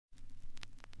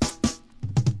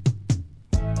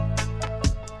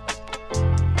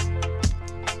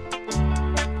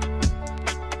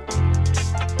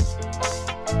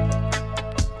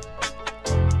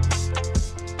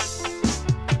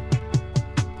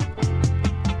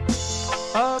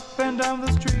and down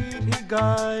the street he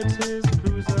guides his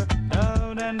cruiser,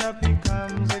 down and up he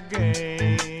comes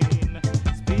again.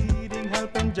 Speeding,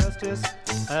 help and justice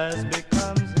as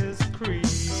becomes his creed.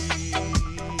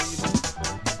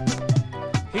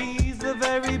 He's the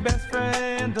very best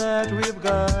friend that we've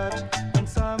got when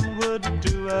some would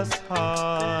do us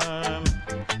harm.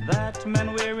 That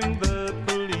man wearing the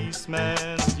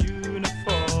policeman's uniform.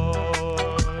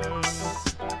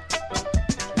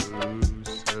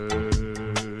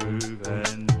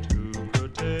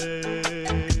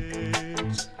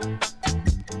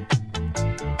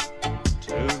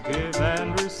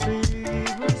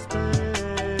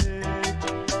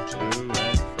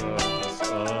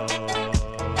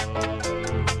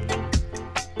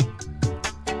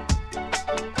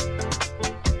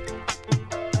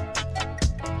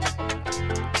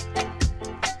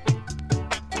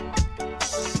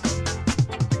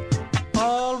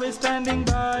 Standing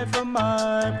by for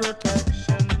my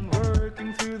protection,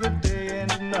 working through the day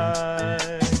and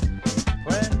night,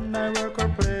 when I work or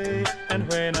play and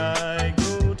when I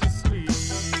go to sleep,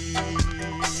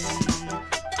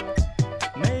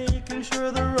 making sure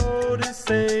the road is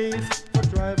safe for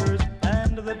drivers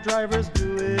and the drivers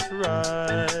do it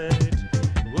right,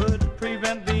 would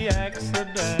prevent the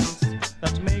accidents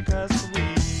that make us weak.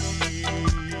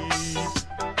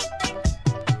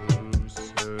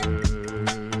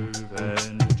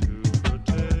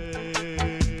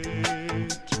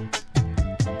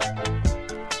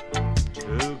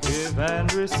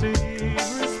 And receive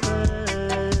respect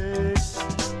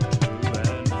to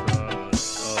and from us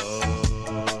all.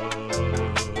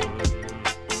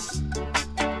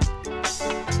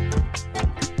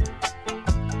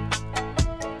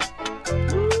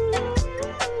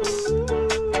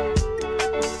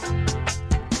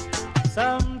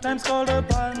 Sometimes called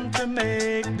upon to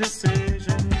make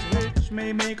decisions which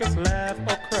may make us laugh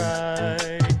or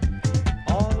cry.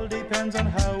 All depends on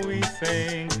how we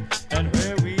think and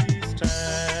where we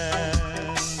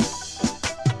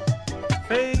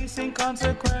facing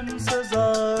consequences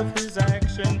of his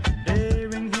action,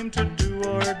 daring him to do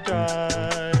or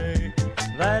die.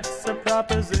 That's a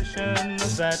proposition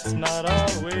that's not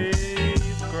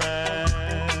always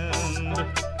grand.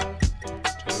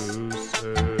 To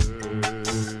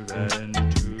serve and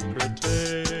to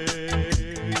protect,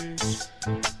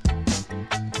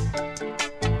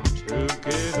 to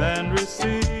give and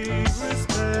receive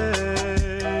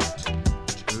respect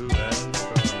to and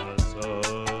from us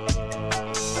all.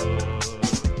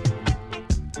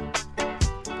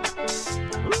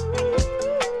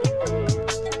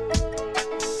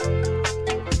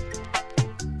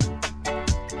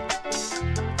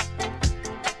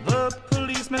 The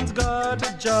policeman's got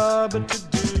a job to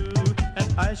do,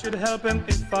 and I should help him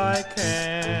if I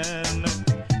can,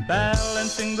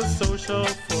 balancing the social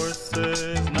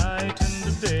forces night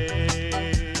and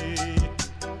day,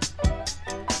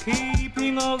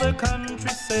 keeping all the country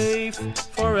safe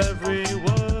for every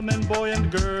woman, boy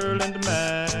and girl and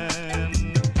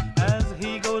man, as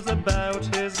he goes about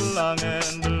his long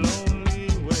and lonely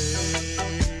way.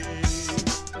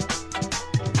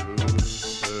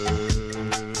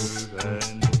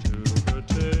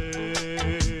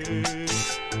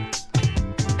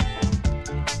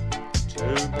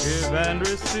 And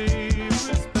receive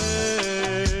respect